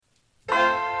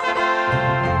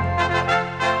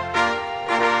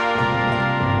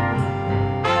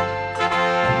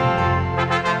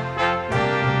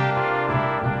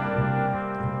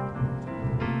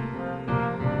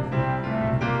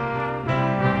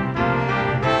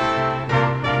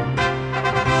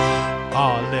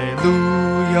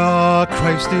Alleluia,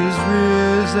 Christ is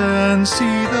risen,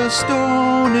 see the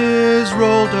stone is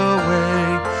rolled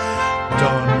away.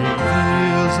 Dawn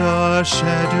reveals a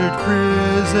shattered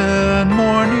prison,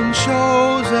 morning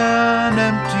shows an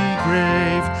empty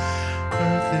grave.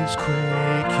 Earth is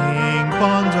quaking,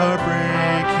 bonds are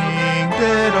breaking,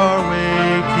 dead are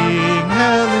waking,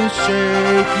 hell is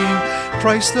shaking.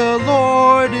 Christ the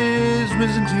Lord is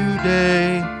risen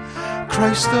today.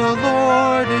 Christ the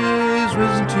Lord is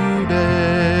risen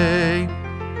today.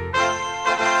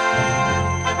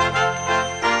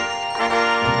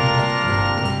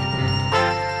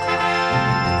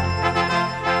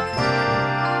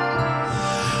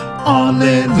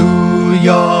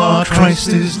 Alleluia, Christ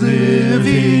is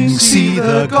living, see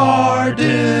the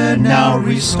garden now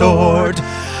restored.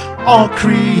 All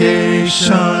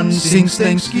creation sings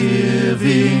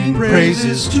thanksgiving,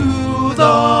 praises to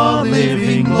the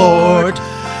living Lord.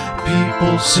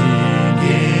 People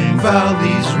singing,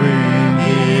 valleys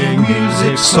ringing,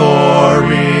 music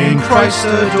soaring, Christ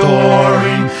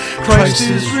adoring. Christ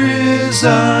is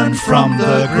risen from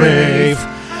the grave.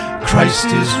 Christ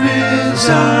is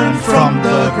risen from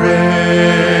the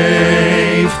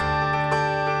grave.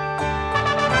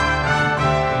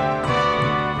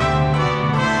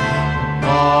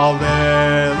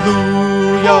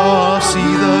 Alleluia,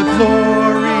 see the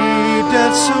glory,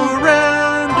 death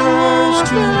surrenders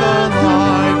to the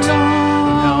light.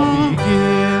 Now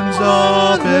begins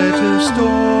a better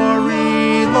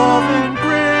story, love and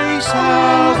grace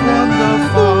have won the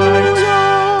fight.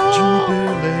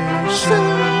 Jubilation,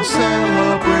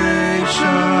 celebration,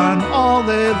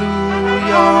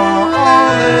 alleluia,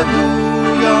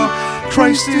 alleluia.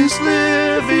 Christ is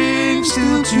living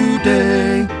still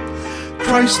today.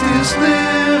 Christ is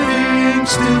living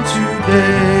still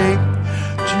today.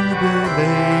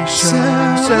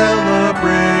 Jubilation,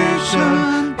 celebration,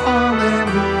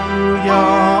 alleluia,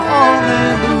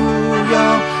 alleluia.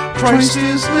 Christ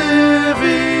is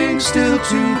living still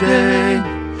today.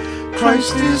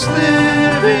 Christ is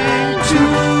living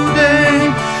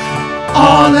today.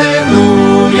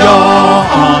 Alleluia,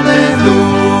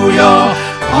 alleluia,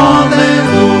 alleluia.